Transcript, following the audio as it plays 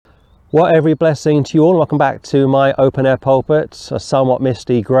Well, every blessing to you all. Welcome back to my open air pulpit. A somewhat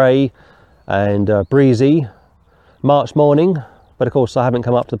misty, grey and breezy March morning. But of course I haven't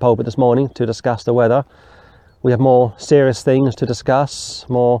come up to the pulpit this morning to discuss the weather. We have more serious things to discuss,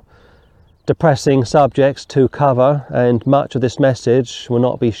 more depressing subjects to cover, and much of this message will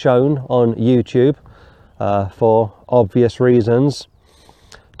not be shown on YouTube for obvious reasons.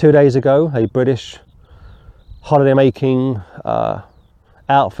 2 days ago, a British holiday making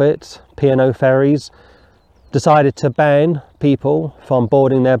outfit, P&O Ferries, decided to ban people from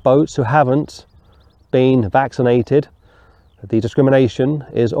boarding their boats who haven't been vaccinated. The discrimination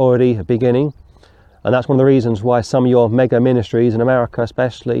is already beginning, and that's one of the reasons why some of your mega ministries in America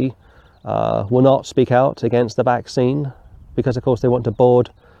especially will not speak out against the vaccine, because of course they want to board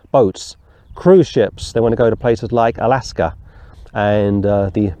boats, cruise ships. They want to go to places like Alaska and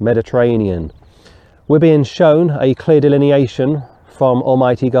the Mediterranean. We're being shown a clear delineation from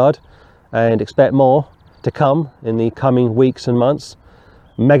Almighty God, and expect more to come in the coming weeks and months.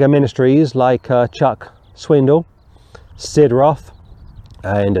 Mega ministries like Chuck Swindoll, Sid Roth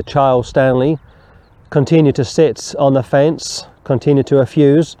and Charles Stanley continue to sit on the fence, continue to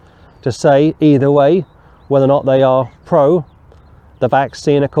refuse to say either way whether or not they are pro the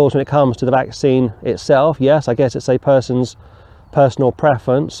vaccine. Of course, when it comes to the vaccine itself, yes, I guess it's a person's personal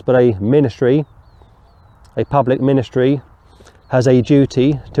preference, but a ministry, a public ministry, has a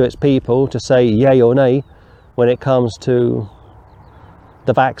duty to its people to say yay or nay when it comes to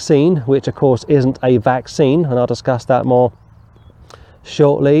the vaccine, which of course isn't a vaccine, and I'll discuss that more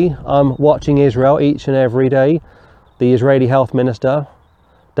shortly. I'm watching Israel each and every day. The Israeli health minister,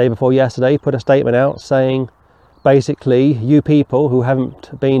 day before yesterday, put a statement out saying basically, you people who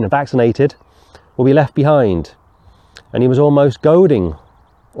haven't been vaccinated will be left behind. And he was almost goading,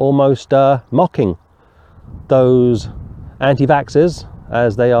 almost mocking those anti-vaxxers,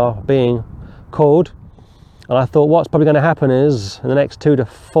 as they are being called. And I thought what's probably going to happen is in the next 2 to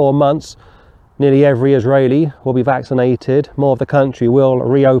 4 months, nearly every Israeli will be vaccinated. More of the country will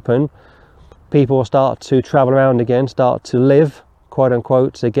reopen. People will start to travel around again, start to live, quote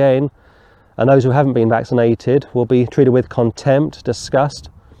unquote, again. And those who haven't been vaccinated will be treated with contempt, disgust.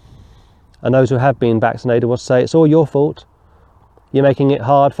 And those who have been vaccinated will say, it's all your fault. You're making it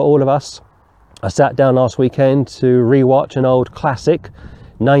hard for all of us. I sat down last weekend to rewatch an old classic,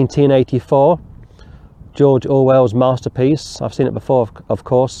 1984, George Orwell's masterpiece. I've seen it before, of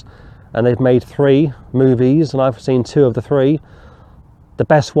course, and they've made 3 movies, and I've seen 2 of the 3. The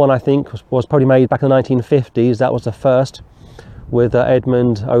best one, I think, was probably made back in the 1950s. That was the first, with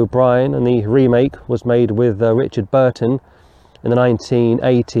Edmund O'Brien, and the remake was made with Richard Burton in the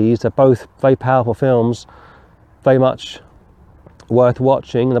 1980s. They're both very powerful films, very much worth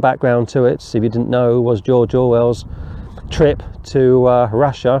watching. The background to it, if you didn't know, was George Orwell's trip to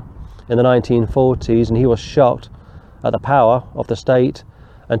Russia in the 1940s, and he was shocked at the power of the state,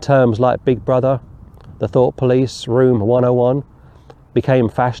 and terms like Big Brother, the Thought Police, Room 101 became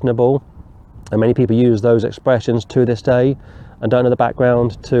fashionable, and many people use those expressions to this day and don't know the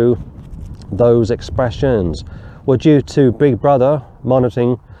background to those expressions. Well, due to Big Brother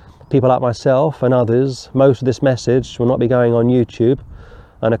monitoring people like myself and others, most of this message will not be going on YouTube,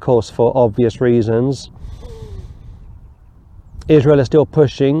 and of course for obvious reasons. Israel is still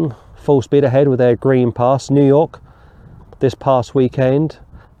pushing full speed ahead with their Green Pass. New York this past weekend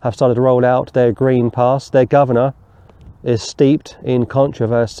have started to roll out their Green Pass. Their governor is steeped in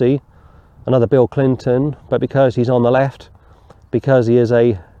controversy, another Bill Clinton, but because he's on the left, because he is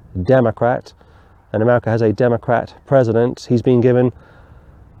a Democrat and America has a Democrat president, he's been given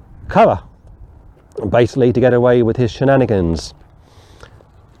cover basically to get away with his shenanigans.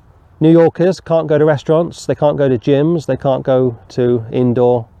 New Yorkers can't go to restaurants, they can't go to gyms, they can't go to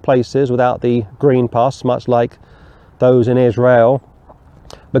indoor places without the Green Pass, much like those in Israel.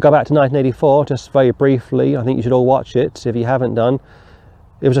 But go back to 1984 just very briefly. I think you should all watch it if you haven't done.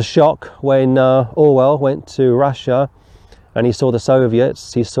 It was a shock when Orwell went to Russia and he saw the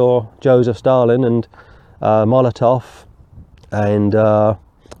Soviets, he saw Joseph Stalin and Molotov and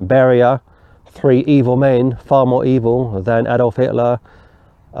Beria, 3 evil men, far more evil than Adolf Hitler,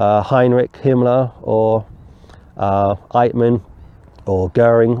 Heinrich Himmler, or Eichmann, or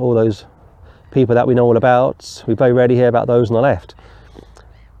Goering, all those people that we know all about. We very rarely hear about those on the left.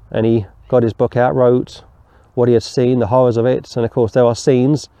 And he got his book out, wrote what he had seen, the horrors of it, and of course there are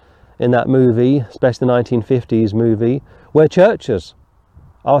scenes in that movie, especially the 1950s movie, where churches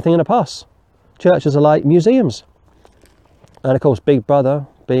are a thing of the past. Churches are like museums. And of course Big Brother,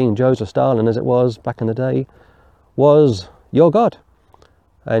 being Joseph Stalin as it was back in the day, was your God.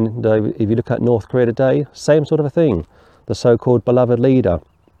 And if you look at North Korea today, same sort of a thing. The so-called beloved leader.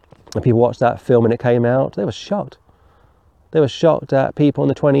 and people watched that film when it came out, they were shocked. They were shocked that people in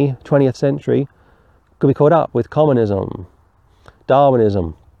the 20th century could be caught up with communism,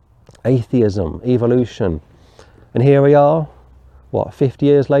 Darwinism, atheism, evolution. And here we are, 50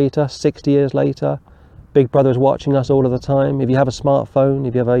 years later, 60 years later, Big Brother is watching us all of the time. If you have a smartphone,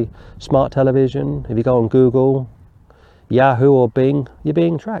 if you have a smart television, if you go on Google, Yahoo or Bing, you're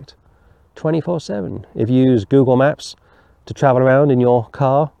being tracked 24/7. If you use Google Maps to travel around in your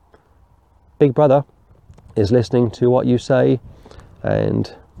car, Big Brother is listening to what you say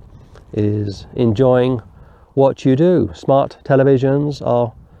and is enjoying what you do. Smart televisions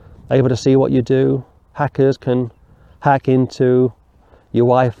are able to see what you do. Hackers can hack into your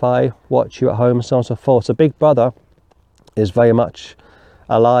Wi-Fi, watch you at home, so on and so forth. So Big Brother is very much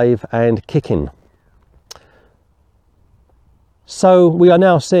alive and kicking. So we are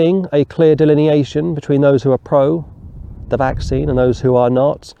now seeing a clear delineation between those who are pro the vaccine and those who are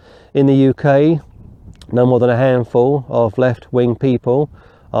not. In the UK, no more than a handful of left-wing people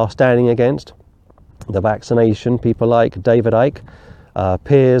are standing against the vaccination. People like David Icke,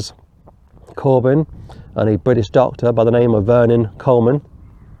 Piers Corbyn, and a British doctor by the name of Vernon Coleman.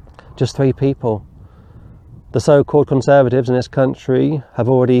 Just 3 people. The so-called conservatives in this country have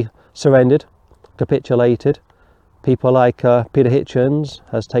already surrendered, capitulated. People like Peter Hitchens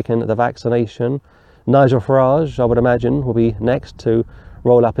has taken the vaccination. Nigel Farage, I would imagine, will be next to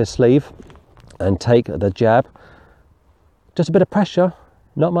roll up his sleeve and take the jab. Just a bit of pressure,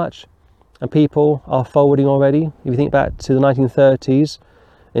 not much. And people are forwarding already. If you think back to the 1930s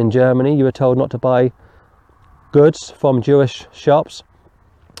in Germany, you were told not to buy goods from Jewish shops.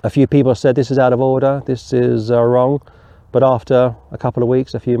 A few people said this is out of order, this is wrong. But after a couple of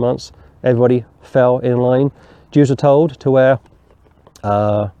weeks, a few months, everybody fell in line. Jews were told to wear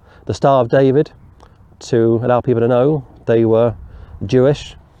the Star of David to allow people to know they were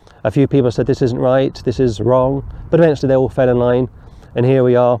Jewish. A few people said this isn't right, this is wrong, but eventually they all fell in line, and here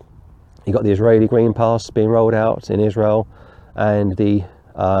we are. You've got the Israeli Green Pass being rolled out in Israel, and the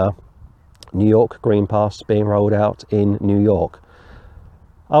New York Green Pass being rolled out in New York.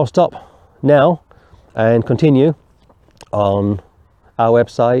 I'll stop now and continue on our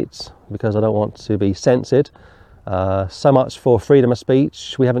website because I don't want to be censored. So much for freedom of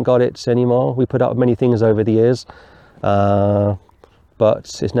speech. We haven't got it anymore. We put up many things over the years,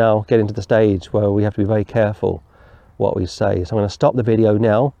 but it's now getting to the stage where we have to be very careful what we say. So I'm going to stop the video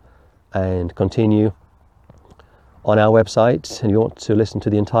now and continue on our website. And if you want to listen to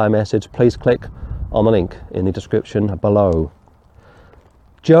the entire message, please click on the link in the description below.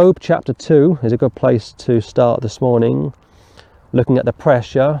 Job chapter 2 is a good place to start this morning, looking at the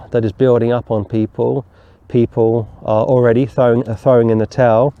pressure that is building up on people. People are already throwing in the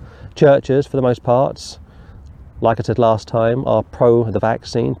towel. Churches, for the most part, like I said last time, are pro the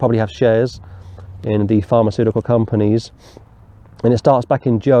vaccine, probably have shares in the pharmaceutical companies. And it starts back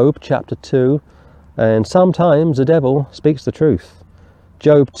in Job chapter 2, and sometimes the devil speaks the truth.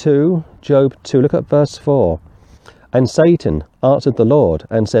 Job 2, look at verse 4. And Satan answered the Lord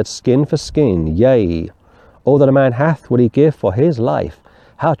and said, Skin for skin, yea, all that a man hath will he give for his life.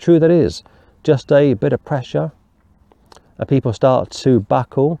 How true that is. Just a bit of pressure and people start to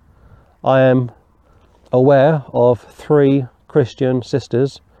buckle. I am aware of 3 Christian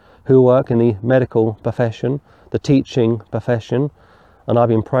sisters who work in the medical profession, the teaching profession, and I've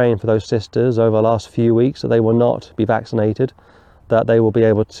been praying for those sisters over the last few weeks that they will not be vaccinated, that they will be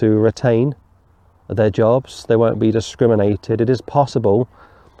able to retain their jobs, they won't be discriminated. It is possible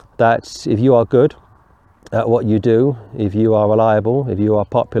that if you are good at what you do, if you are reliable, if you are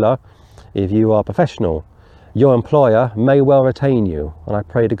popular, if you are professional, your employer may well retain you, and I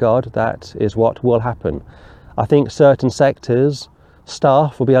pray to God that is what will happen. I think certain sectors,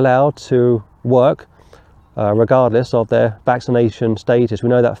 staff will be allowed to work regardless of their vaccination status. We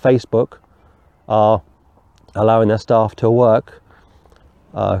know that Facebook are allowing their staff to work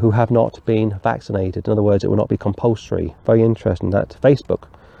who have not been vaccinated. In other words, it will not be compulsory. Very interesting that Facebook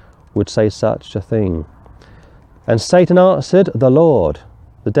would say such a thing. And Satan answered the Lord.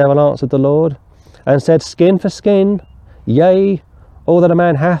 The devil answered the Lord and said, Skin for skin, yea, all that a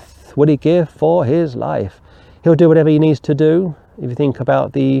man hath will he give for his life. He'll do whatever he needs to do. If you think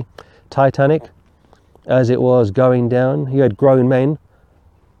about the Titanic, as it was going down, you had grown men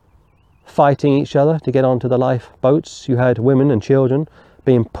fighting each other to get onto the lifeboats. You had women and children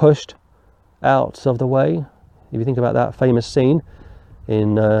being pushed out of the way. If you think about that famous scene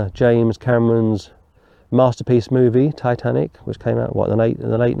in James Cameron's masterpiece movie Titanic, which came out in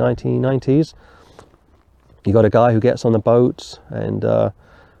the late 1990s, you got a guy who gets on the boat, and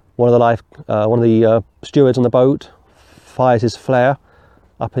one of the stewards on the boat fires his flare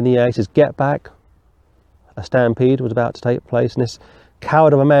up in the air. He says, get back. A stampede was about to take place, and this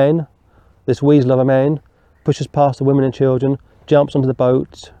coward of a man, this weasel of a man, pushes past the women and children, jumps onto the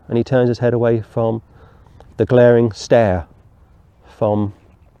boat, and he turns his head away from the glaring stare from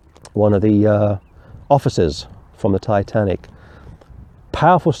one of the officers from the Titanic.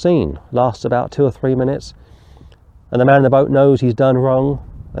 Powerful scene, lasts about 2 or 3 minutes, and the man in the boat knows he's done wrong,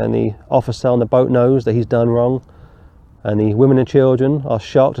 and the officer on the boat knows that he's done wrong, and the women and children are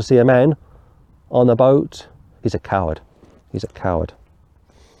shocked to see a man on the boat. He's a coward. He's a coward.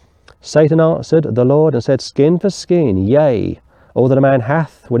 Satan answered the Lord and said, skin for skin, yea, all that a man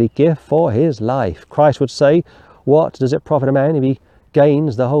hath will he give for his life. Christ would say, what does it profit a man if he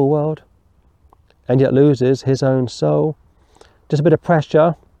gains the whole world and yet loses his own soul? Just a bit of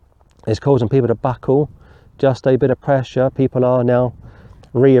pressure is causing people to buckle. Just a bit of pressure. People are now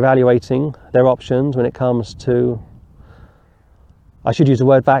re-evaluating their options when it comes to, I should use the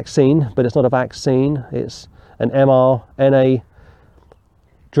word vaccine, but it's not a vaccine. It's an mRNA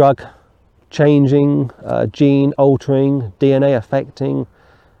drug changing, gene altering, DNA affecting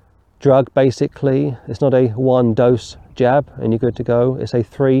drug basically. It's not a 1 dose jab and you're good to go. It's a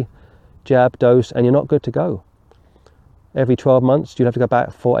 3 jab dose and you're not good to go. Every 12 months you'd have to go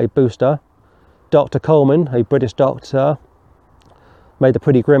back for a booster. Dr. Coleman, a British doctor, made the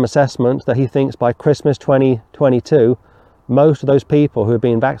pretty grim assessment that he thinks by Christmas 2022 most of those people who have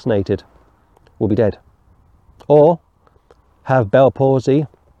been vaccinated will be dead, or have Bell palsy,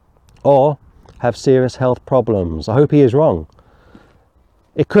 or have serious health problems. I hope he is wrong.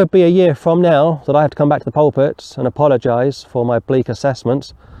 It could be a year from now that I have to come back to the pulpit and apologise for my bleak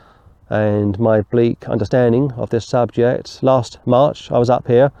assessments and my bleak understanding of this subject. Last March I was up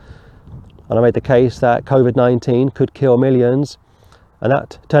here and I made the case that COVID-19 could kill millions, and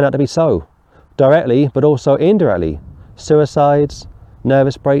that turned out to be so, directly but also indirectly. Suicides,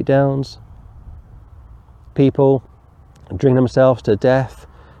 nervous breakdowns, people drinking themselves to death,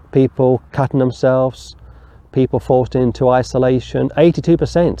 people cutting themselves, people forced into isolation.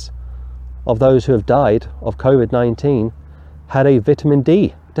 82% of those who have died of COVID-19 had a vitamin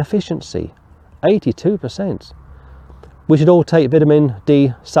D deficiency. 82%. We should all take vitamin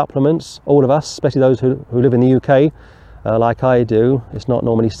D supplements, all of us, especially those who live in the UK, like I do. It's not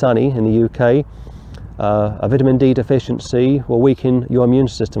normally sunny in the UK. A vitamin D deficiency will weaken your immune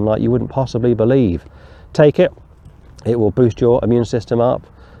system like you wouldn't possibly believe. Take it, it will boost your immune system up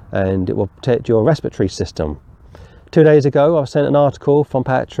and it will protect your respiratory system. 2 days ago I was sent an article from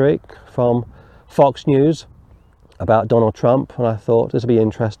Patrick from Fox News about Donald Trump, and I thought this would be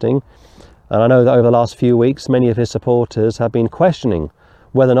interesting. And I know that over the last few weeks many of his supporters have been questioning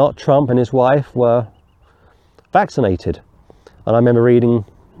whether or not Trump and his wife were vaccinated. And I remember reading,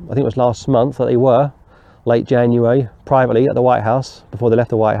 I think it was last month, that they were, late January, privately at the White House, before they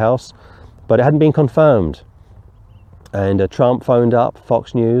left the White House, but it hadn't been confirmed. And Trump phoned up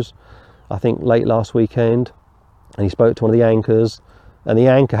Fox News, I think late last weekend, and he spoke to one of the anchors, and the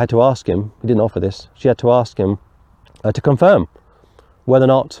anchor had to ask him, he didn't offer this, she had to ask him to confirm whether or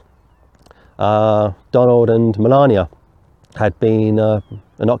not Donald and Melania had been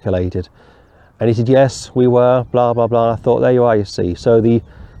inoculated. And he said, yes, we were, blah, blah, blah. I thought, there you are, you see. So the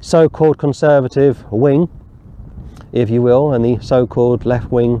so-called conservative wing, if you will, and the so-called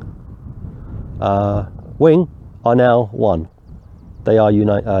left-wing wing are now one. They are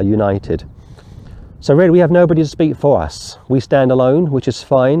united. So really, we have nobody to speak for us. We stand alone, which is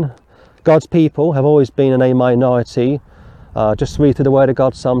fine. God's people have always been in a minority. Just read through the Word of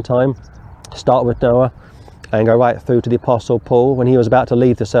God sometime. Start with Noah and go right through to the Apostle Paul. When he was about to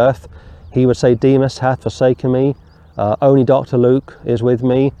leave this earth, he would say, Demas hath forsaken me. Only Dr. Luke is with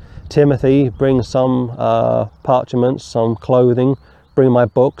me. Timothy, bring some parchments, some clothing, bring my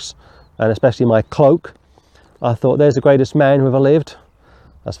books, and especially my cloak. I thought, there's the greatest man who ever lived,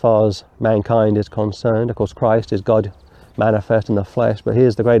 as far as mankind is concerned. Of course, Christ is God manifest in the flesh, but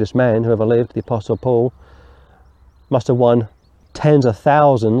here's the greatest man who ever lived, the Apostle Paul. Must have won tens of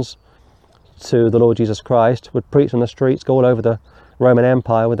thousands to the Lord Jesus Christ, would preach on the streets, go all over the Roman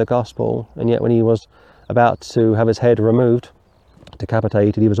Empire with the gospel, and yet when he was about to have his head removed,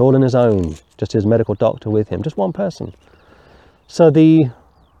 decapitated, he was all on his own, just his medical doctor with him, just one person. So the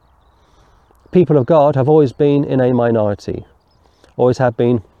people of God have always been in a minority, always have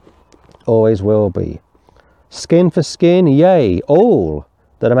been, always will be. Skin for skin, yea, all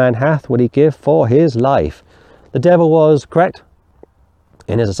that a man hath will he give for his life. The devil was correct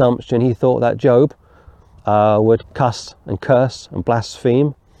in his assumption. He thought that Job would cuss and curse and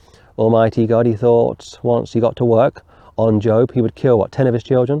blaspheme Almighty God. He thought once he got to work on Job, he would kill, 10 of his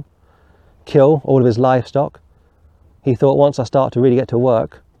children, kill all of his livestock, He thought, once I start to really get to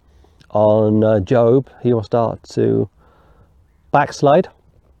work on Job, he will start to backslide,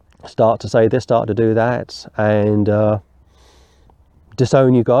 start to say this, start to do that, and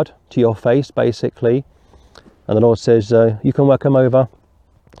disown you, God, to your face, basically. And the Lord says, you can work him over,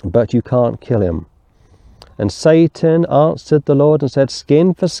 but you can't kill him. And Satan answered the Lord and said,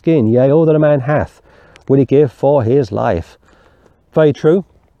 skin for skin, yea, all that a man hath will he give for his life. Very true.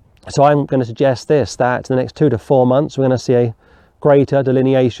 So I'm going to suggest this, that in the next 2 to 4 months, we're going to see a greater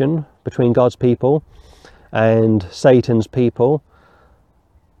delineation between God's people and Satan's people.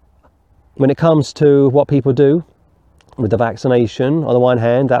 When it comes to what people do with the vaccination, on the one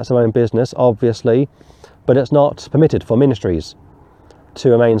hand, that's their own business, obviously, but it's not permitted for ministries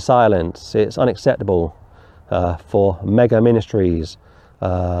to remain silent. It's unacceptable for mega ministries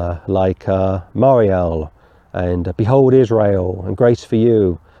like Moriel and Behold Israel and Grace for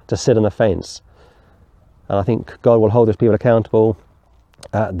You to sit on the fence. And I think God will hold those people accountable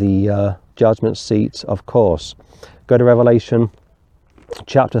at the judgment seat, of course. Go to Revelation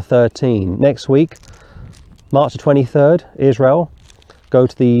chapter 13. Next week, March the 23rd, Israel. Go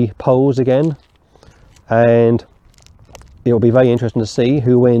to the polls again, and it will be very interesting to see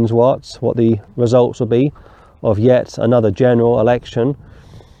who wins what the results will be of yet another general election.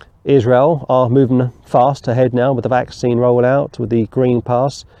 Israel are moving fast ahead now with the vaccine rollout, with the Green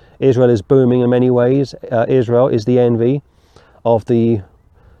Pass. Israel is booming in many ways. Israel is the envy of the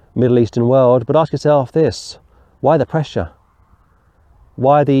Middle Eastern world. But ask yourself this, why the pressure?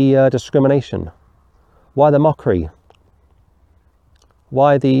 Why the discrimination? Why the mockery?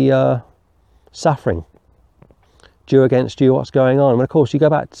 Why the suffering? Jew against Jew, what's going on? And of course, you go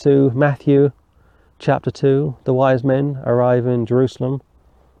back to Matthew chapter 2, the wise men arrive in Jerusalem,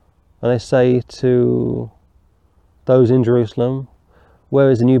 and they say to those in Jerusalem, where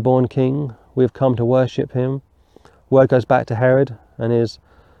is the newborn king? We have come to worship him. Word goes back to Herod and his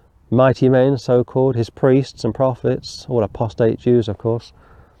mighty men, so-called, his priests and prophets, all apostate Jews, of course.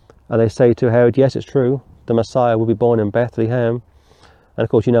 And they say to Herod, yes, it's true, the Messiah will be born in Bethlehem. And of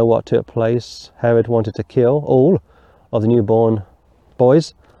course, you know what took place. Herod wanted to kill all of the newborn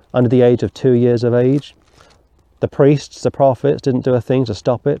boys under the age of 2 years of age. The priests, the prophets, didn't do a thing to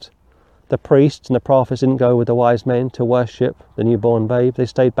stop it. The priests and the prophets didn't go with the wise men to worship the newborn babe. They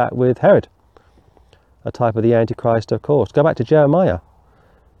stayed back with Herod, a type of the Antichrist, of course. Go back to Jeremiah.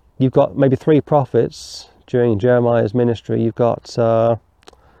 You've got maybe 3 prophets during Jeremiah's ministry. You've got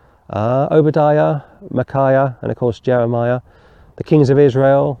Obadiah, Micaiah, and of course Jeremiah. The kings of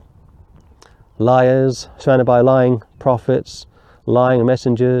Israel, liars, surrounded by lying prophets, lying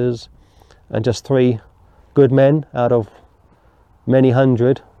messengers, and just 3 good men out of many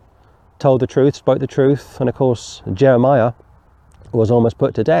hundred told the truth, spoke the truth. And of course Jeremiah was almost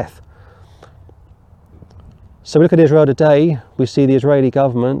put to death. So we look at Israel today, we see the Israeli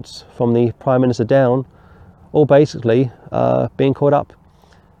government, from the Prime Minister down, all basically being caught up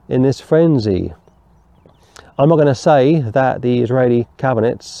in this frenzy. I'm not going to say that the Israeli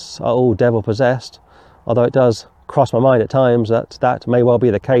cabinets are all devil possessed, although it does cross my mind at times that that may well be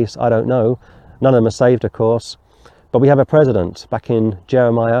the case. I don't know. None of them are saved, of course. But we have a president back in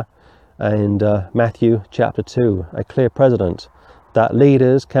Jeremiah and Matthew chapter 2, a clear precedent that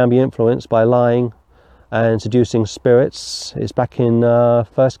leaders can be influenced by lying and seducing spirits. It's back in 1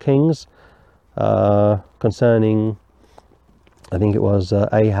 Kings concerning, I think it was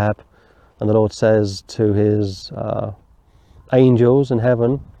Ahab, and the Lord says to his angels in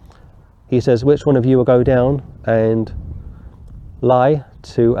heaven, he says, which one of you will go down and lie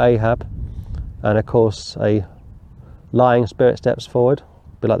to Ahab? And of course a lying spirit steps forward,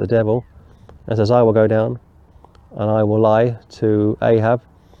 a bit like the devil, and says, I will go down and I will lie to Ahab.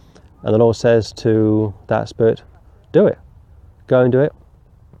 And the Lord says to that spirit, do it, go and do it.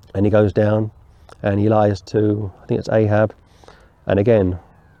 And he goes down and he lies to, I think it's Ahab, and again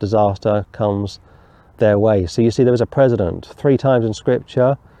disaster comes their way. So you see, there is a precedent. 3 times in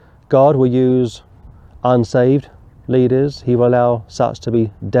scripture God will use unsaved leaders. He will allow such to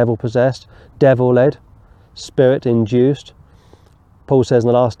be devil possessed, devil led, spirit induced. Paul says in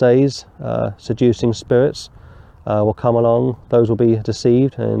the last days seducing spirits will come along. Those will be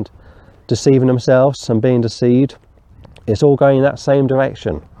deceived and deceiving themselves and being deceived. It's all going in that same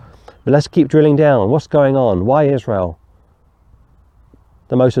direction. But let's keep drilling down. What's going on? Why Israel?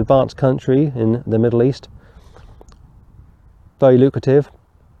 The most advanced country in the Middle East. Very lucrative.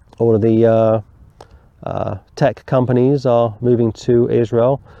 All of the tech companies are moving to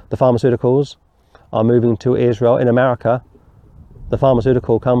Israel. The pharmaceuticals are moving to Israel. In America, the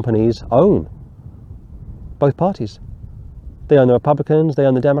pharmaceutical companies own both parties. They own the Republicans, they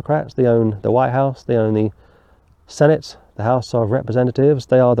own the Democrats, they own the White House, they own the Senate, the House of Representatives,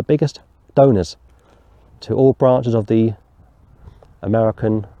 they are the biggest donors to all branches of the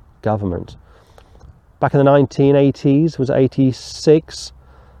American government. Back in the 1980s, was 86,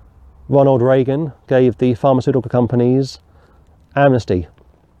 Ronald Reagan gave the pharmaceutical companies amnesty.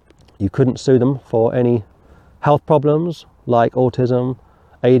 You couldn't sue them for any health problems like autism,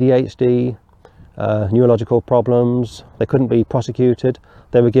 ADHD, neurological problems. They couldn't be prosecuted.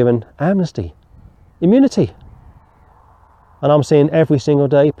 They were given amnesty, immunity. And I'm seeing every single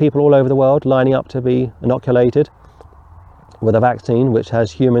day people all over the world lining up to be inoculated with a vaccine which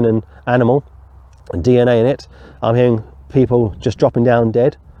has human and animal DNA in it. I'm hearing people just dropping down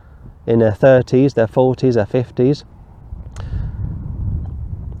dead in their 30s, their 40s, their 50s.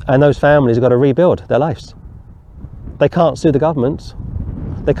 And those families have got to rebuild their lives. They can't sue the government.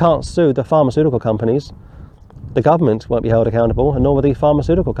 They can't sue the pharmaceutical companies. The government won't be held accountable, and nor will the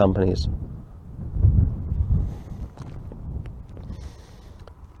pharmaceutical companies.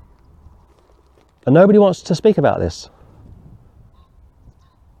 And nobody wants to speak about this.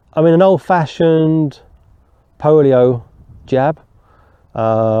 I mean, an old-fashioned polio jab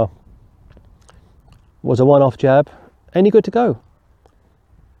was a one-off jab, and you're good to go.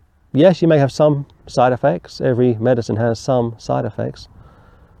 Yes, you may have some side effects. Every medicine has some side effects.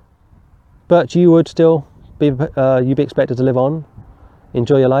 But you would still be, you'd be expected to live on,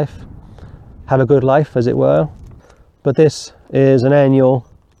 enjoy your life, have a good life, as it were. But this is an annual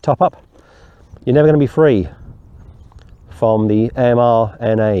top-up. You're never going to be free from the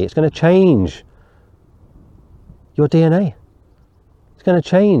mRNA. It's going to change your DNA. It's going to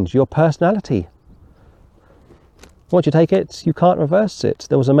change your personality. Once you take it, you can't reverse it.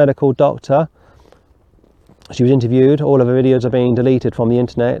 There was a medical doctor. She was interviewed. All of her videos are being deleted from the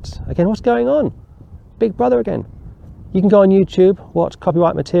internet. Again, what's going on? Big Brother again. You can go on YouTube, watch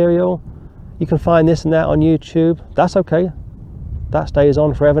copyright material. You can find this and that on YouTube. That's okay. That stays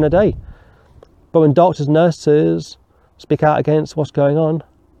on forever and a day. But when doctors and nurses speak out against what's going on,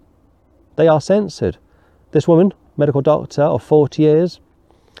 they are censored. This woman, medical doctor of 40 years,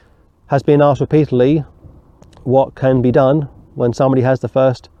 has been asked repeatedly what can be done when somebody has the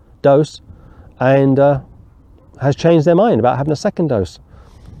first dose and has changed their mind about having a second dose.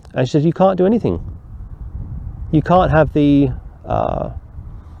 And she said, you can't do anything. You can't have the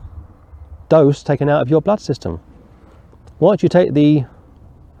dose taken out of your blood system. Once you take the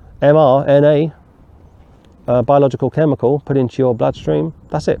mRNA, biological chemical, put into your bloodstream,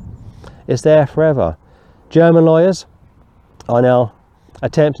 that's it. It's there forever. German lawyers are now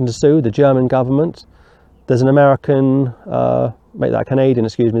attempting to sue the German government. There's an American, make that Canadian,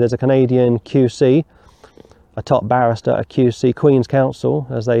 excuse me, there's a Canadian QC, a top barrister, a QC, Queen's Counsel,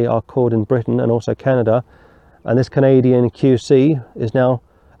 as they are called in Britain and also Canada. And this Canadian QC is now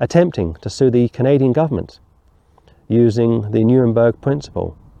attempting to sue the Canadian government using the Nuremberg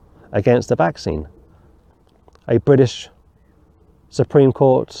Principle against the vaccine. A British Supreme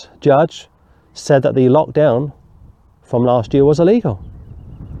Court judge said that the lockdown from last year was illegal.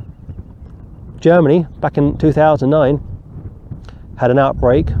 Germany, back in 2009, had an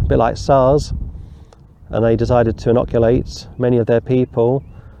outbreak, a bit like SARS, and they decided to inoculate many of their people,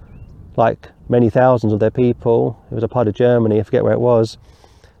 like many thousands of their people. It was a part of Germany, I forget where it was.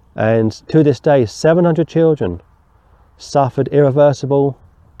 And to this day, 700 children suffered irreversible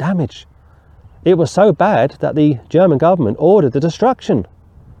damage. It was so bad that the German government ordered the destruction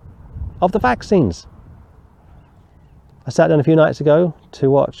of the vaccines. I sat down a few nights ago to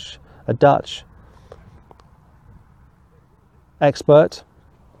watch a Dutch expert,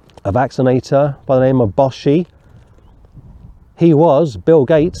 a vaccinator by the name of Boschy. He was Bill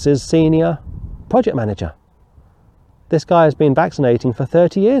Gates' senior project manager. This guy has been vaccinating for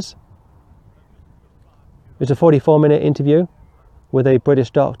 30 years. It was a 44-minute interview with a British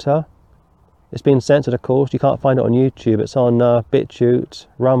doctor. It's been censored, of course. You can't find it on YouTube. It's on BitChute,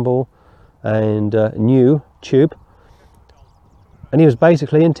 Rumble, and NewTube. And he was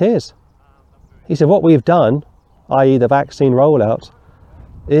basically in tears. He said, what we've done, i.e. the vaccine rollout,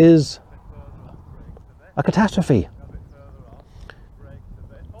 is a catastrophe.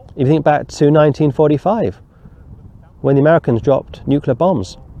 If you think back to 1945, when the Americans dropped nuclear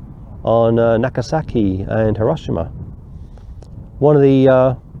bombs on Nagasaki and Hiroshima, one of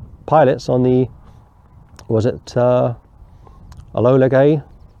the pilots on the, was it Enola Gay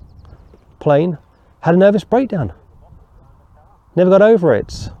plane, had a nervous breakdown. Never got over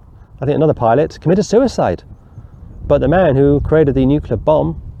it. I think another pilot committed suicide. But the man who created the nuclear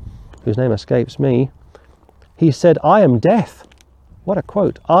bomb, whose name escapes me, he said, I am death. What a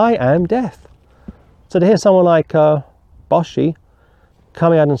quote. I am death. So to hear someone like Boschy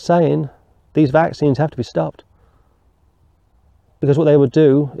coming out and saying these vaccines have to be stopped, Because what they would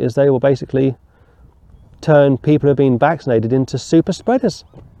do is they will basically turn people who have been vaccinated into super spreaders.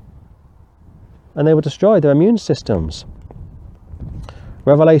 And they will destroy their immune systems.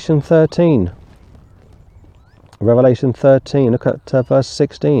 Revelation 13. Revelation 13, look at verse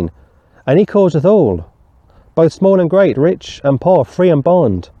 16. And he causeth all, both small and great, rich and poor, free and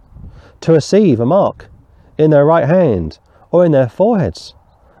bond, to receive a mark in their right hand or in their foreheads,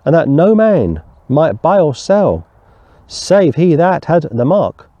 and that no man might buy or sell, save he that had the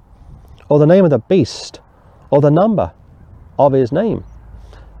mark, or the name of the beast, or the number of his name.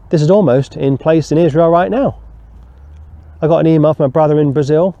 This is almost in place in Israel right now. I got an email from a brother in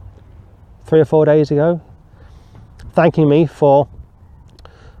Brazil 3 or 4 days ago, thanking me for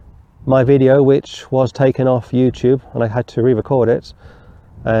my video, which was taken off YouTube, and I had to re-record it,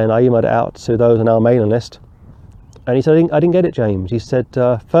 and I emailed it out to those on our mailing list. And he said, I didn't get it, James. He said,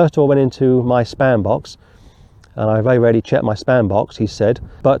 first of all, I went into my spam box, and I very rarely check my spam box, he said,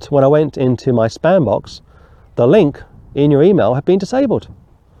 but when I went into my spam box, the link in your email had been disabled.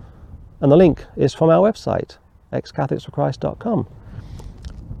 And the link is from our website, ex-catholicsforchrist.com.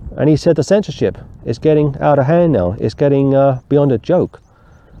 And he said the censorship is getting out of hand now. It's getting beyond a joke.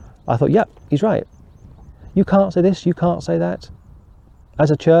 I thought, yep, he's right. You can't say this, you can't say that. As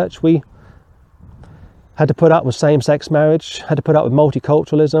a church, we had to put up with same-sex marriage, had to put up with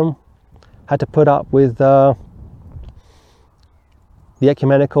multiculturalism, had to put up with the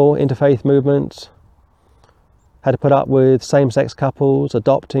ecumenical interfaith movement, had to put up with same-sex couples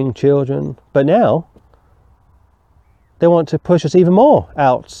adopting children. But now, they want to push us even more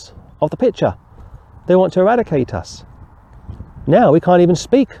out of the picture. They want to eradicate us. Now we can't even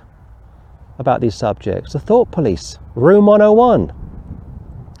speak about these subjects. The thought police, Room 101.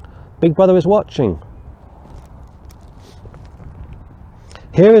 Big Brother is watching.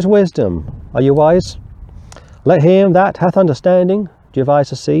 Here is wisdom. Are you wise? Let him that hath understanding, do you have eyes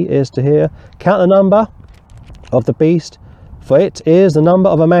to see, ears to hear, count the number of the beast, for it is the number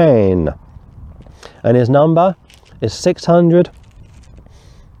of a man, and his number is 600,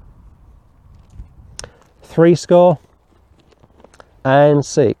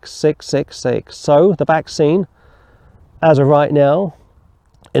 666. So the vaccine, as of right now,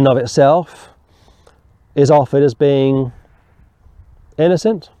 in and of itself, is offered as being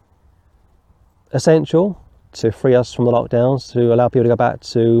innocent, essential to free us from the lockdowns, to allow people to go back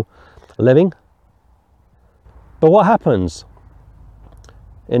to living. But what happens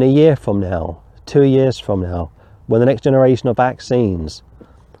in a year from now, 2 years from now, when the next generation of vaccines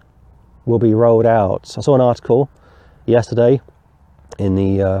will be rolled out? I saw an article yesterday in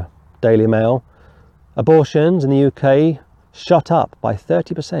the Daily Mail. Abortions in the UK shot up by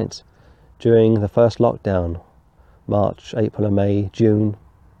 30% during the first lockdown, March, April and May, June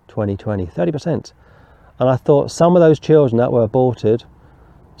 2020, 30%. And I thought some of those children that were aborted,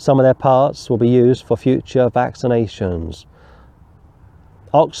 some of their parts will be used for future vaccinations.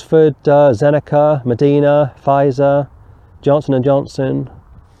 Oxford, Zeneca, Medina, Pfizer, Johnson & Johnson,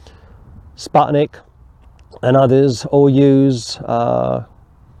 Sputnik and others all use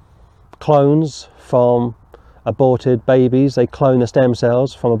clones from aborted babies. They clone the stem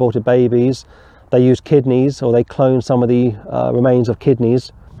cells from aborted babies. They use kidneys, or they clone some of the remains of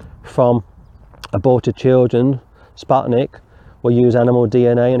kidneys from aborted children. Sputnik will use animal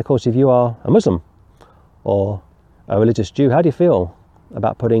DNA. And of course, if you are a Muslim or a religious Jew, how do you feel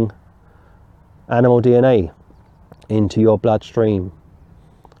about putting animal DNA into your bloodstream,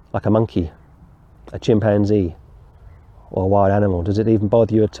 like a monkey, a chimpanzee, or a wild animal? Does it even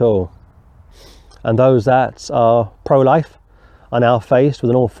bother you at all? And those that are pro-life are now faced with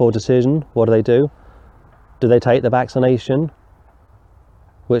an awful decision. What do? Do they take the vaccination,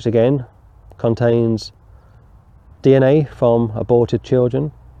 which again contains DNA from aborted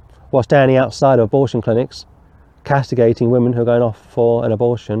children, while standing outside of abortion clinics, castigating women who are going off for an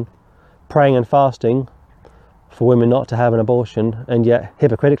abortion, praying and fasting for women not to have an abortion, and yet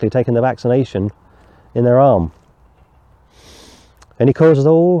hypocritically taking the vaccination in their arm? And he causes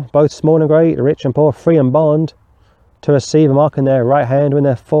all, both small and great, rich and poor, free and bond, to receive a mark in their right hand or in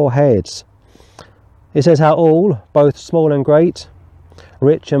their foreheads. He says how all, both small and great,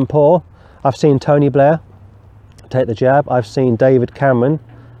 rich and poor. I've seen Tony Blair take the jab. I've seen David Cameron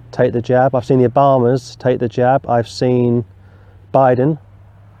take the jab. I've seen the Obamas take the jab. I've seen Biden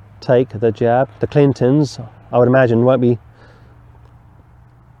take the jab. The Clintons, I would imagine, won't be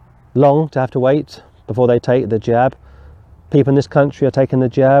long to have to wait before they take the jab. People in this country are taking the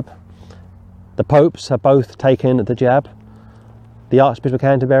jab. The popes have both taken the jab. The Archbishop of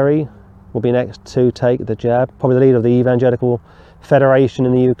Canterbury will be next to take the jab. Probably the leader of the Evangelical Federation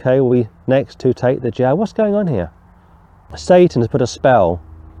in the UK will be next to take the jab. What's going on here? Satan has put a spell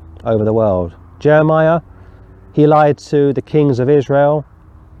over the world. Jeremiah, he lied to the kings of Israel.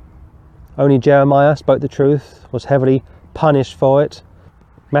 Only Jeremiah spoke the truth, was heavily punished for it.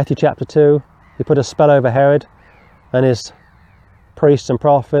 Matthew chapter 2, he put a spell over Herod and his priests and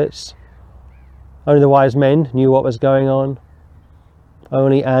prophets. Only the wise men knew what was going on.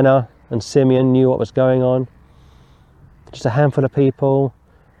 Only Anna and Simeon knew what was going on. Just a handful of people.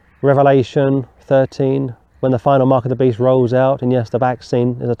 Revelation 13, when the final mark of the beast rolls out, and yes, the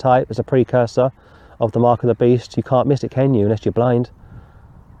vaccine is a type, is a precursor of the mark of the beast. You can't miss it, can you, unless you're blind?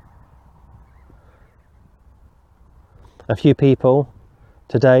 A few people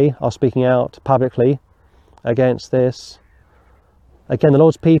today are speaking out publicly against this. Again, the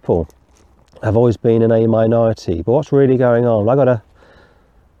Lord's people have always been in a minority, but what's really going on? I got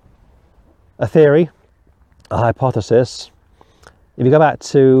a theory, a hypothesis. If you go back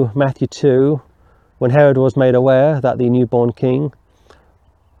to Matthew 2, when Herod was made aware that the newborn king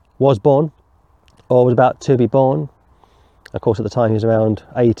was born, or was about to be born, of course at the time he was around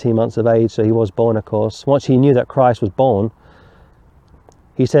 18 months of age, so he was born, of course. Once he knew that Christ was born,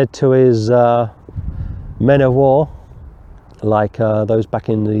 he said to his men of war, like those back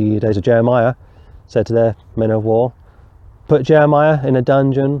in the days of Jeremiah, said to their men of war, put Jeremiah in a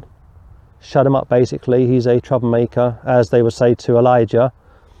dungeon, shut him up basically, he's a troublemaker, as they would say to Elijah,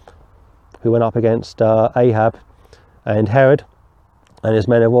 who went up against Ahab. And Herod and his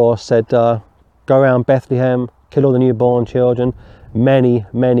men of war said, go around Bethlehem, kill all the newborn children. Many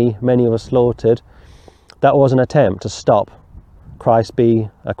were slaughtered. That was an attempt to stop Christ being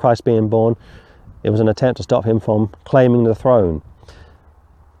born. It was an attempt to stop him from claiming the throne.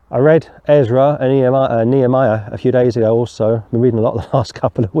 I read Ezra and Nehemiah a few days ago also. I've been reading a lot the last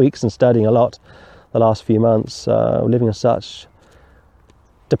couple of weeks and studying a lot the last few months. Living in such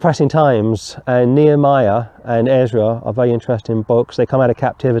depressing times. And Nehemiah and Ezra are very interesting books. They come out of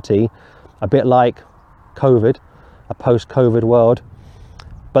captivity, a bit like COVID, a post-COVID world.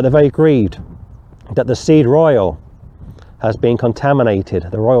 But they're very grieved that the seed royal has been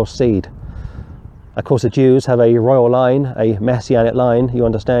contaminated, the royal seed. Of course, the Jews have a royal line, a messianic line, you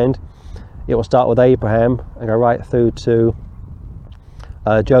understand. It will start with Abraham and go right through to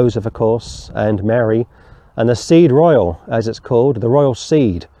Joseph, of course, and Mary. And the seed royal, as it's called, the royal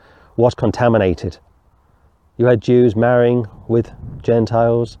seed, was contaminated. You had Jews marrying with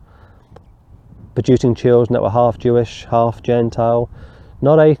Gentiles, producing children that were half Jewish, half Gentile.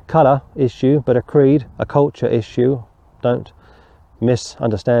 Not a colour issue, but a creed, a culture issue. Don't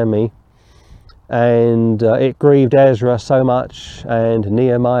misunderstand me. And it grieved Ezra so much and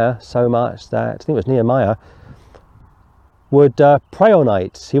Nehemiah so much that, I think it was Nehemiah, would pray all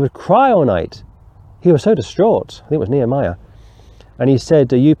night. He would cry all night. He was so distraught. I think it was Nehemiah. And he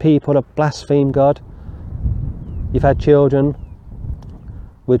said, you people have blasphemed God. You've had children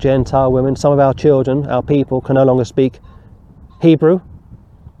with Gentile women. Some of our children, our people, can no longer speak Hebrew.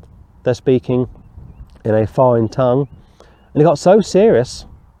 They're speaking in a foreign tongue. And it got so serious,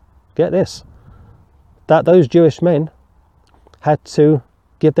 get this, that those Jewish men had to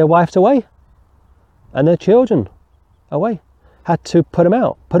give their wives away and their children away. Had to put them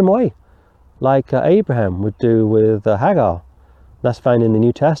out, put them away, like Abraham would do with Hagar. That's found in the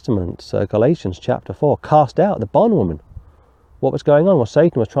New Testament, Galatians chapter 4. Cast out the bondwoman. What was going on? Well,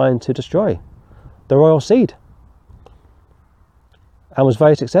 Satan was trying to destroy the royal seed and was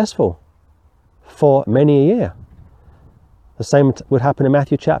very successful for many a year. The same would happen in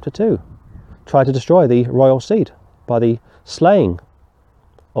Matthew chapter 2. Try to destroy the royal seed by the slaying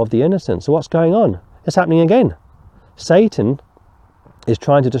of the innocent. So what's going on? It's happening again. Satan is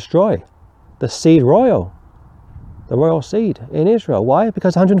trying to destroy the seed royal, the royal seed in Israel. Why?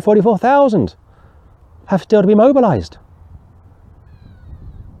 Because 144,000 have still to be mobilized.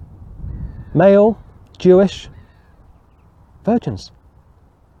 Male, Jewish virgins.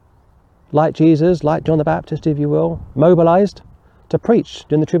 Like Jesus, like John the Baptist, if you will, mobilized to preach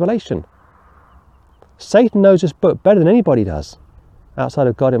during the tribulation. Satan knows this book better than anybody does, outside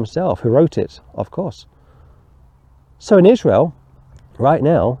of God himself, who wrote it, of course. So in Israel, right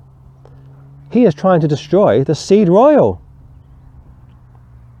now, he is trying to destroy the seed royal.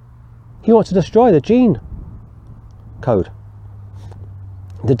 He wants to destroy the gene code,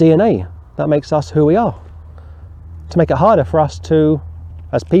 the DNA that makes us who we are, to make it harder for us to,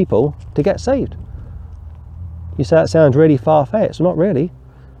 as people, to get saved. You say that sounds really far-fetched. Well, not really.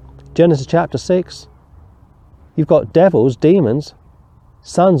 Genesis chapter 6, you've got devils, demons,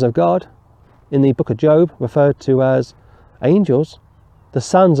 sons of God, in the book of Job, referred to as angels, the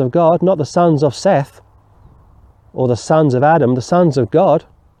sons of God, not the sons of Seth, or the sons of Adam, the sons of God,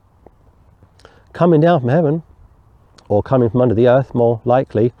 coming down from heaven, or coming from under the earth more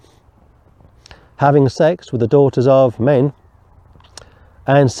likely, having sex with the daughters of men,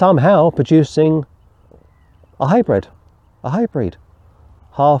 and somehow producing a hybrid,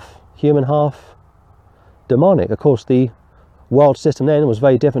 half human, half demonic. Of course, the world system then was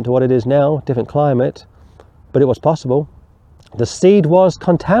very different to what it is now, different climate, but it was possible. The seed was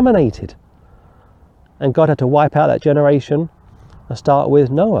contaminated, and God had to wipe out that generation and start with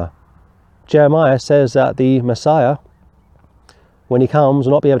Noah. Jeremiah says that the Messiah, when he comes,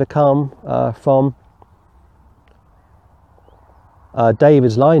 will not be able to come from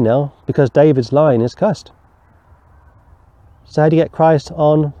David's line now, because David's line is cursed. So how do you get Christ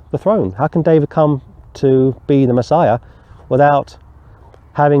on the throne? How can David come to be the Messiah without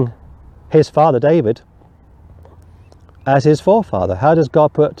having his father David as his forefather? How does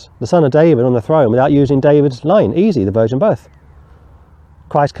God put the son of David on the throne without using David's line? Easy, the virgin birth.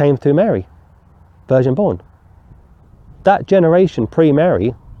 Christ came through Mary, virgin born. That generation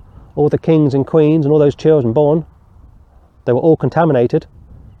pre-Mary, all the kings and queens and all those children born, they were all contaminated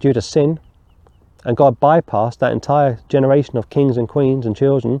due to sin, and God bypassed that entire generation of kings and queens and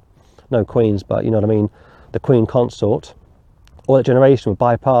children. No queens, but you know what I mean, the queen consort. All that generation was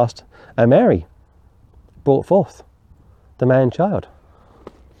bypassed, and Mary brought forth the man-child.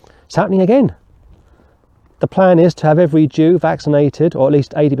 It's happening again. The plan is to have every Jew vaccinated, or at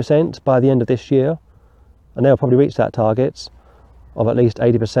least 80% by the end of this year, and they'll probably reach that target of at least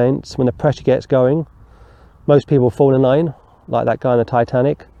 80%. When the pressure gets going, most people fall in line, like that guy in the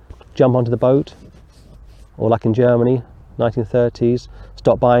Titanic, jump onto the boat, or like in Germany, 1930s,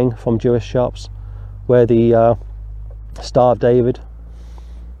 stop buying from Jewish shops, where the Star of David,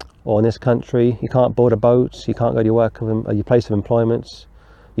 or in this country, you can't board a boat, you can't go to your place of employment,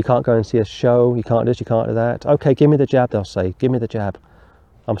 you can't go and see a show, you can't do this, you can't do that. Okay, give me the jab, they'll say, give me the jab.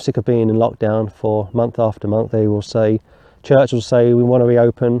 I'm sick of being in lockdown for month after month. They will say, church will say, we want to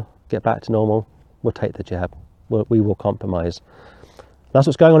reopen, get back to normal, we'll take the jab, we will compromise. That's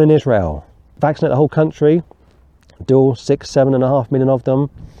what's going on in Israel. Vaccinate the whole country, do all 7.5 million of them,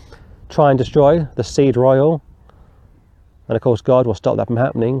 try and destroy the seed royal, and of course God will stop that from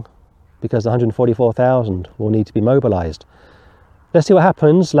happening, because the 144,000 will need to be mobilized. Let's see what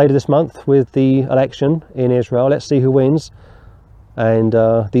happens later this month with the election in Israel. Let's see who wins, and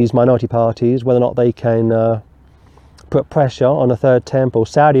these minority parties, whether or not they can put pressure on the third temple.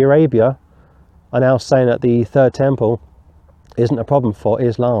 Saudi Arabia are now saying that the third temple isn't a problem for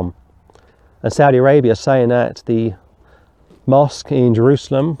Islam, and Saudi Arabia is saying that the mosque in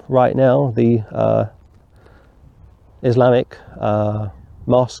Jerusalem right now, the Islamic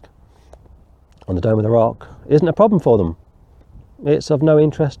mosque on the Dome of the Rock, isn't a problem for them. It's of no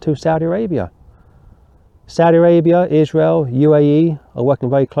interest to Saudi Arabia. Saudi Arabia, Israel, UAE are working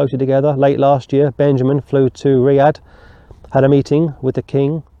very closely together. Late last year, Benjamin flew to Riyadh, had a meeting with the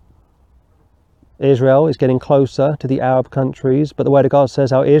king. Israel is getting closer to the Arab countries, but the Word of God says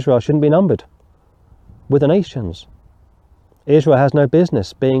how Israel shouldn't be numbered with the nations. Israel has no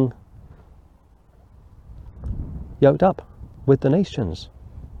business being yoked up with the nations.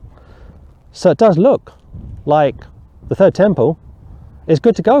 So it does look like the third temple is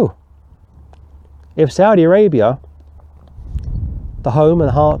good to go. If Saudi Arabia, the home and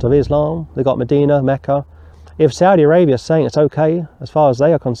the heart of Islam, they've got Medina, Mecca, if Saudi Arabia is saying it's okay, as far as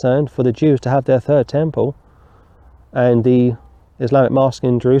they are concerned, for the Jews to have their third temple, and the Islamic mosque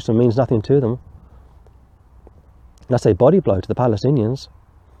in Jerusalem means nothing to them, that's a body blow to the Palestinians,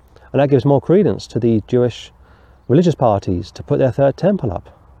 and that gives more credence to the Jewish religious parties to put their third temple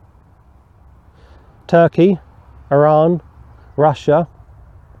up. Turkey, Iran, Russia,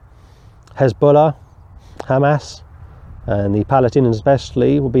 Hezbollah, Hamas, and the Palestinians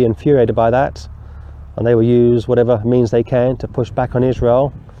especially will be infuriated by that, and they will use whatever means they can to push back on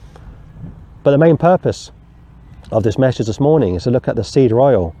Israel. But the main purpose of this message this morning is to look at the seed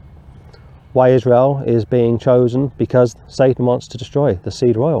royal. Why Israel is being chosen? Because Satan wants to destroy the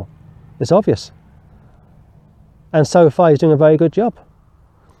seed royal. It's obvious. And so far he's doing a very good job.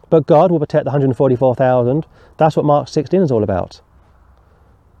 But God will protect the 144,000. That's what Mark 16 is all about.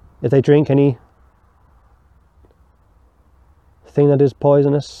 If they drink any thing that is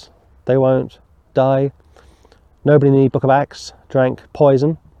poisonous, they won't die. Nobody in the book of Acts drank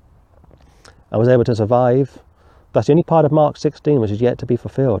poison and was able to survive. That's the only part of Mark 16 which is yet to be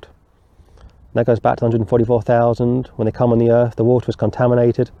fulfilled. And that goes back to 144,000. When they come on the earth, the water is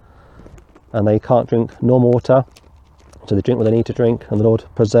contaminated and they can't drink normal water, so they drink what they need to drink, and the Lord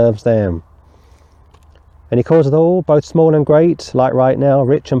preserves them. And he calls it all, both small and great, like right now,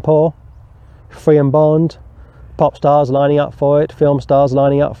 rich and poor, free and bond, pop stars lining up for it, film stars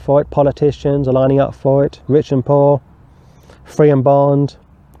lining up for it, politicians are lining up for it, rich and poor, free and bond,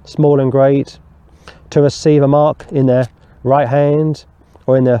 small and great, to receive a mark in their right hand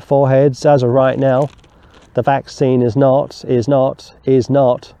or in their foreheads. As of right now, the vaccine is not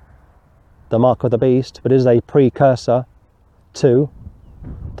the mark of the beast, but is a precursor to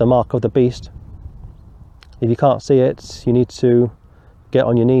the mark of the beast. If you can't see it, you need to get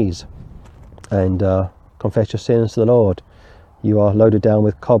on your knees and confess your sins to the Lord. You are loaded down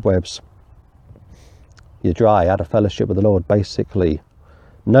with cobwebs. You're dry, out of fellowship with the Lord, basically.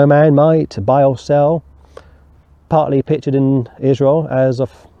 No man might buy or sell, partly pictured in Israel as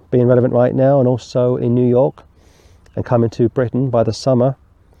of being relevant right now, and also in New York and coming to Britain by the summer,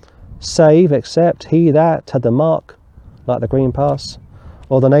 save except he that had the mark, like the green pass,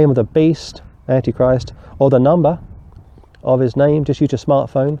 or the name of the beast, Antichrist, or the number of his name. Just use your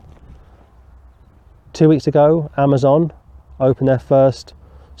smartphone. 2 weeks ago, Amazon opened their first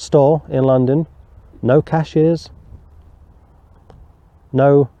store in London. No cashiers,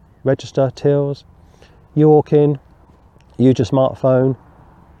 no register tills. You walk in, use your smartphone,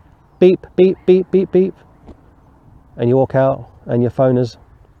 beep, beep, beep, beep, beep, and you walk out and your phone has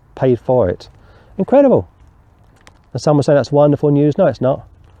paid for it. Incredible. And some will say that's wonderful news. No, it's not.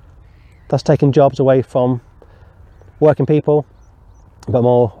 That's taking jobs away from working people, but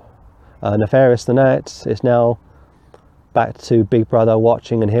more nefarious than that, it's now back to Big Brother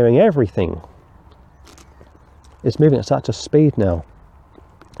watching and hearing everything. It's moving at such a speed now.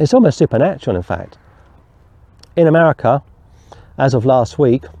 It's almost supernatural, in fact. In America, as of last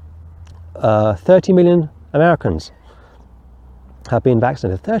week, 30 million Americans have been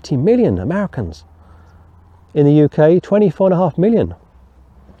vaccinated. 30 million Americans. In the UK, 24.5 million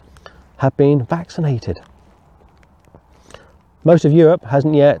have been vaccinated. Most of Europe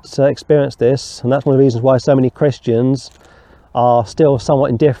hasn't yet experienced this, and that's one of the reasons why so many Christians are still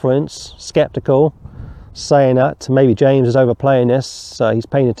somewhat indifferent, sceptical, saying that maybe James is overplaying this, he's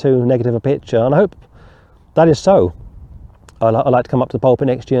painted too negative a picture, and I hope that is so. I'd like to come up to the pulpit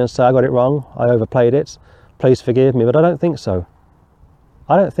next year and say I got it wrong, I overplayed it, please forgive me, but I don't think so.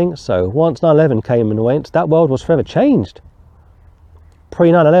 I don't think so. Once 9/11 came and went, that world was forever changed.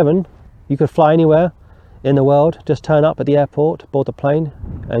 Pre 9/11, you could fly anywhere in the world, just turn up at the airport, board the plane,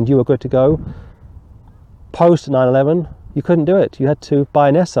 and you were good to go. Post 9/11, you couldn't do it. You had to buy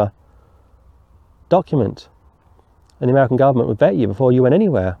an ESSA document, and the American government would vet you before you went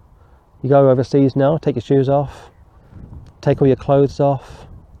anywhere. You go overseas now, take your shoes off, take all your clothes off,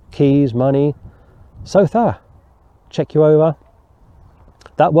 keys, money, so thorough. Check you over.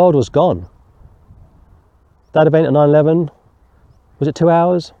 That world was gone. That event at 9/11, was it 2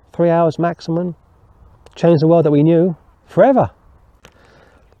 hours, 3 hours maximum? Changed the world that we knew forever.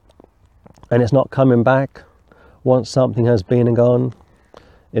 And it's not coming back. Once something has been and gone,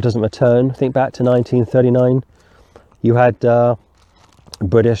 it doesn't return. Think back to 1939. You had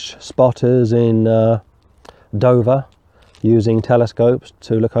British spotters in Dover using telescopes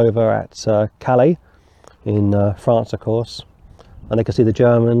to look over at Calais in France, of course, and they could see the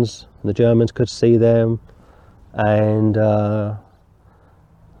Germans, and the Germans could see them, and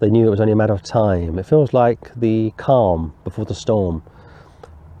they knew it was only a matter of time. It feels like the calm before the storm.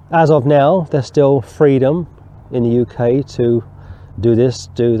 As of now, there's still freedom in the UK to do this,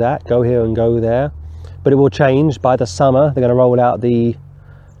 do that, go here and go there, but it will change by the summer. They're going to roll out the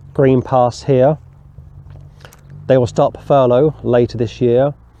Green Pass here. They will stop furlough later this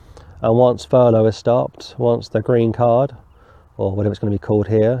year, and once furlough is stopped, once the green card, or whatever it's going to be called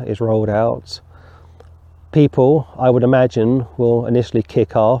here, is rolled out, people, I would imagine, will initially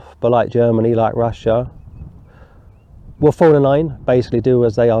kick off, but like Germany, like Russia, will fall in line, basically do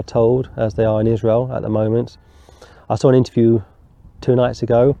as they are told, as they are in Israel at the moment. I saw an interview 2 nights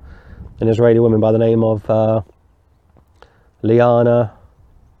ago, an Israeli woman by the name of Liana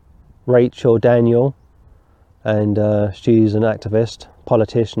Rachel Daniel, and she's an activist,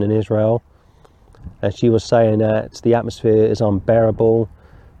 politician in Israel, and she was saying that the atmosphere is unbearable.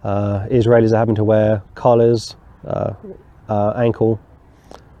 Israelis are having to wear collars, ankle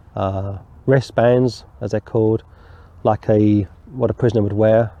wristbands, as they're called, like what a prisoner would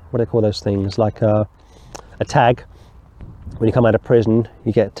wear. What do they call those things? Like a tag. When you come out of prison,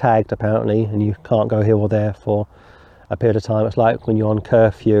 you get tagged apparently, and you can't go here or there for a period of time. It's like when you're on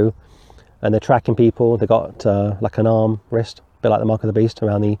curfew and they're tracking people. They've got like an arm, wrist, a bit like the mark of the beast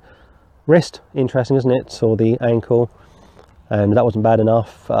around the wrist. Interesting, isn't it? Or the ankle. And that wasn't bad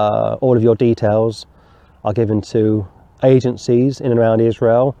enough. All of your details are given to agencies in and around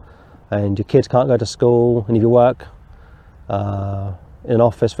Israel, and your kids can't go to school. And if you work in an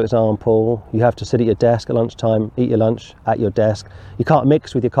office, for example, you have to sit at your desk at lunchtime, eat your lunch at your desk. You can't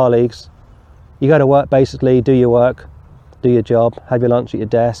mix with your colleagues. You go to work, basically, do your work, do your job, have your lunch at your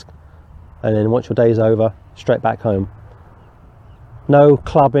desk, and then once your day's over, straight back home. No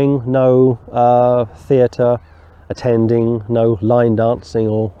clubbing, no theatre attending, no line dancing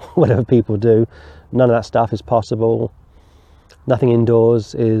or whatever people do. None of that stuff is possible. Nothing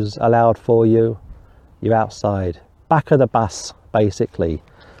indoors is allowed for you. You're outside, back of the bus, basically,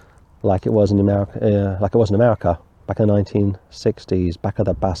 like it was in America. Back in the 1960s, back of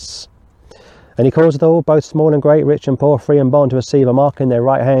the bus. And he calls it all, both small and great, rich and poor, free and bond, to receive a mark in their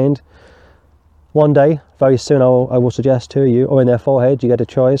right hand. One day, very soon, I will suggest to you, or in their forehead, you get a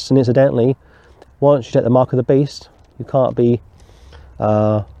choice. And incidentally, once you take the mark of the beast, you can't be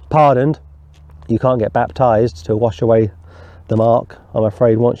pardoned. You can't get baptized to wash away the mark. I'm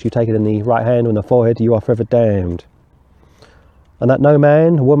afraid once you take it in the right hand or in the forehead, you are forever damned. And that no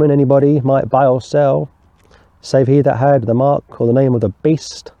man, woman, anybody might buy or sell, save he that had the mark or the name of the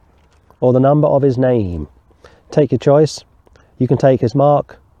beast or the number of his name. Take your choice. You can take his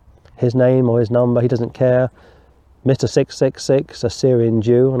mark, his name or his number, he doesn't care. Mr. 666, a Syrian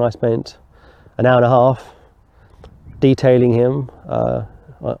Jew, and I spent an hour and a half detailing him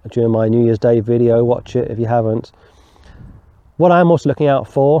during my New Year's Day video. Watch it if you haven't. What I'm also looking out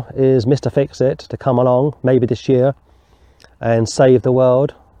for is Mr. Fix-It to come along, maybe this year, and save the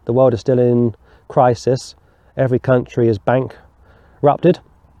world. The world is still in crisis. Every country is bankrupted.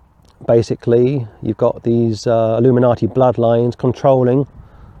 Basically, you've got these Illuminati bloodlines controlling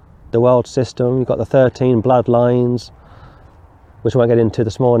the world system. You've got the 13 bloodlines, which I won't get into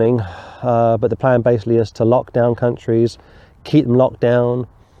this morning, but the plan basically is to lock down countries, keep them locked down,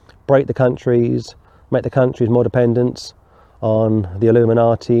 break the countries, make the countries more dependent on the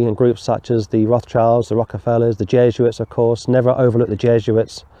Illuminati and groups such as the Rothschilds, the Rockefellers, the Jesuits, of course. Never overlook the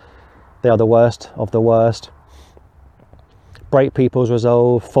Jesuits. They are the worst of the worst. Break people's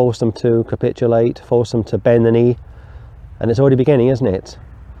resolve, force them to capitulate, force them to bend the knee. And it's already beginning, isn't it?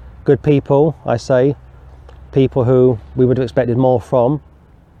 Good people, I say, people who we would have expected more from,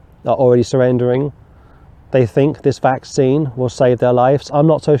 are already surrendering. They think this vaccine will save their lives. I'm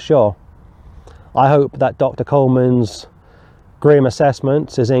not so sure. I hope that Dr. Coleman's grim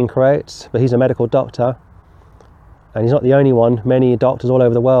assessment is incorrect, but he's a medical doctor, and he's not the only one. Many doctors all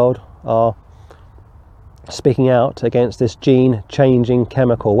over the world are speaking out against this gene-changing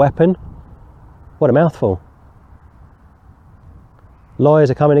chemical weapon. What a mouthful.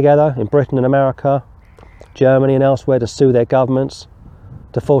 Lawyers are coming together in Britain and America, Germany and elsewhere to sue their governments,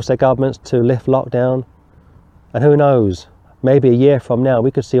 to force their governments to lift lockdown. And who knows, maybe a year from now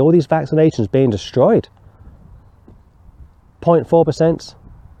we could see all these vaccinations being destroyed. 0.4%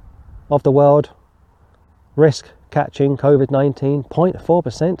 of the world risk catching COVID-19,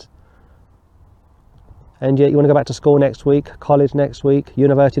 0.4%. And yet you want to go back to school next week, college next week,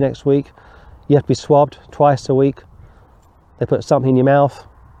 university next week, you have to be swabbed twice a week. They put something in your mouth,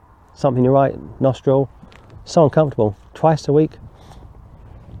 something in your right nostril. So uncomfortable. Twice a week,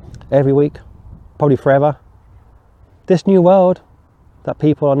 every week, probably forever. This new world that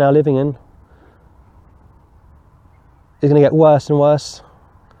people are now living in is going to get worse and worse.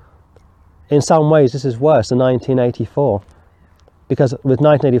 In some ways, this is worse than 1984. Because with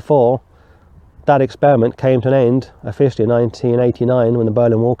 1984, that experiment came to an end officially in 1989 when the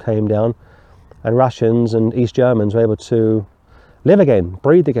Berlin Wall came down and Russians and East Germans were able to live again,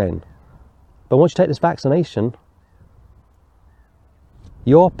 breathe again. But once you take this vaccination,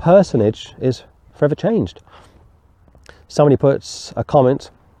 your personage is forever changed. Somebody puts a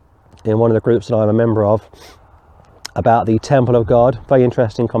comment in one of the groups that I'm a member of about the temple of God. Very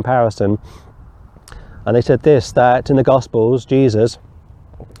interesting comparison. And they said this, that in the Gospels, Jesus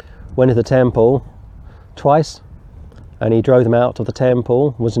went to the temple twice and he drove them out of the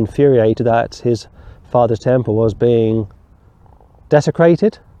temple, was infuriated that his father's temple was being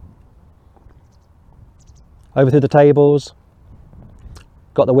desecrated, overthrew the tables,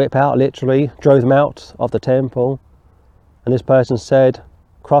 got the whip out literally, drove them out of the temple. And this person said,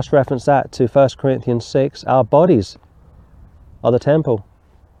 cross-reference that to 1 Corinthians 6, our bodies are the temple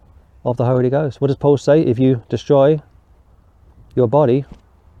of the Holy Ghost. What does Paul say? If you destroy your body,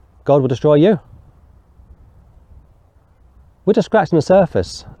 God will destroy you. We're just scratching the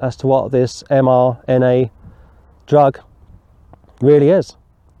surface as to what this mRNA drug really is.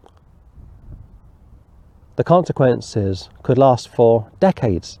 The consequences could last for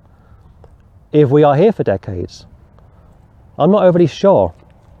decades, if we are here for decades. I'm not overly sure,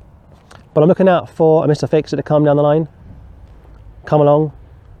 but I'm looking out for a Mr. Fix-It to come down the line, come along,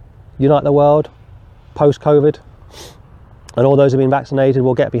 unite the world, post-COVID, and all those who have been vaccinated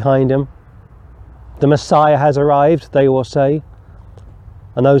will get behind him. The Messiah has arrived, they will say,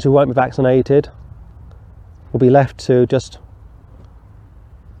 and those who won't be vaccinated will be left to just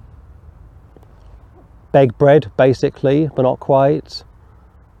beg bread, basically, but not quite.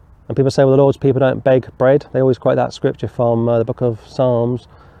 And people say, well, the Lord's people don't beg bread. They always quote that scripture from the book of Psalms.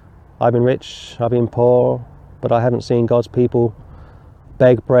 I've been rich, I've been poor, but I haven't seen God's people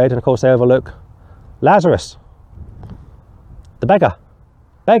beg bread. And of course they overlook Lazarus, the beggar,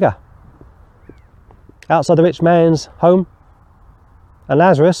 outside the rich man's home. And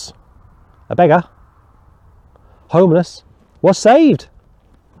Lazarus, a beggar, homeless, was saved.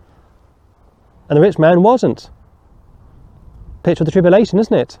 And the rich man wasn't. Picture of the tribulation,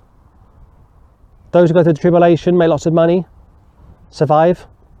 isn't it? Those who go through the tribulation make lots of money, survive.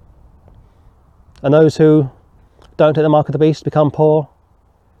 And those who don't take the mark of the beast, become poor,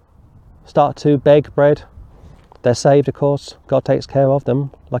 start to beg bread. They're saved, of course. God takes care of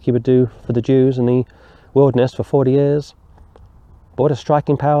them, like he would do for the Jews in the wilderness for 40 years. But what a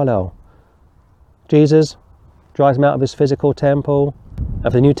striking parallel. Jesus drives them out of his physical temple. And for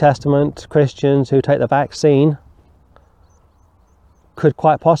the New Testament Christians who take the vaccine, could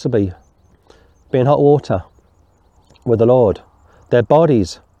quite possibly be in hot water with the Lord. Their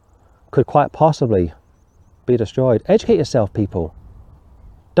bodies could quite possibly be destroyed. Educate yourself, people.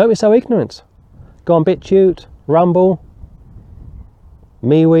 Don't be so ignorant. Go on BitChute, Rumble,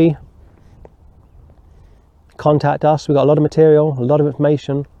 MeWe. Contact us. We've got a lot of material, a lot of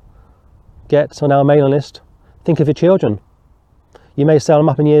information. Get on our mailing list. Think of your children. You may sell them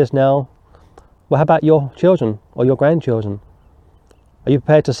up in years now. Well, how about your children or your grandchildren? Are you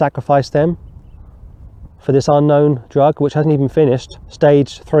prepared to sacrifice them for this unknown drug, which hasn't even finished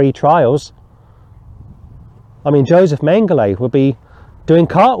stage 3 trials? I mean, Joseph Mengele will be doing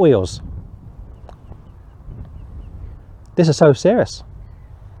cartwheels. This is so serious.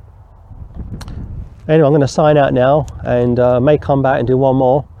 Anyway, I'm going to sign out now, and may come back and do one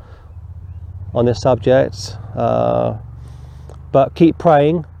more on this subject. But keep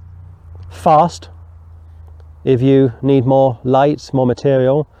praying, fast if you need more lights, more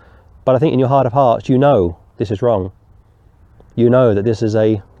material. But I think in your heart of hearts, you know this is wrong. You know that this is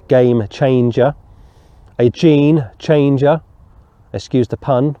a game changer, a gene changer, excuse the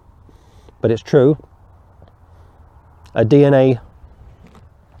pun, but it's true. A DNA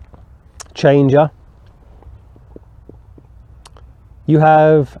changer. You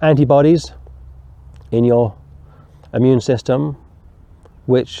have antibodies in your immune system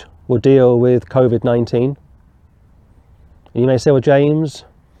which will deal with COVID-19. You may say, well, James,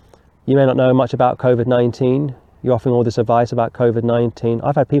 you may not know much about COVID-19. You're offering all this advice about COVID-19.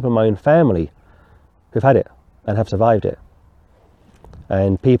 I've had people in my own family who've had it and have survived it.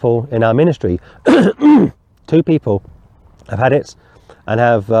 And people in our ministry, 2 people have had it and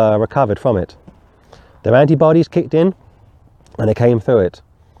have recovered from it. Their antibodies kicked in and they came through it.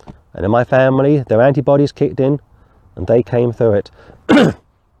 And in my family, their antibodies kicked in and they came through it.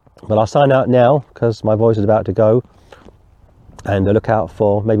 But I'll sign out now because my voice is about to go. And look out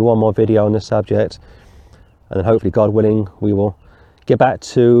for maybe one more video on this subject. And then hopefully, God willing, we will get back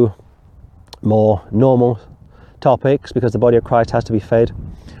to more normal topics, because the body of Christ has to be fed.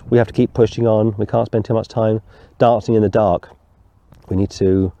 We have to keep pushing on. We can't spend too much time dancing in the dark. We need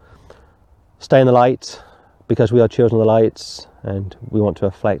to stay in the light, because we are children of the lights and we want to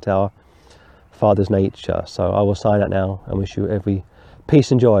reflect our Father's nature. So I will sign out now and wish you every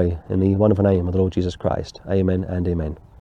peace and joy in the wonderful name of the Lord Jesus Christ. Amen and amen.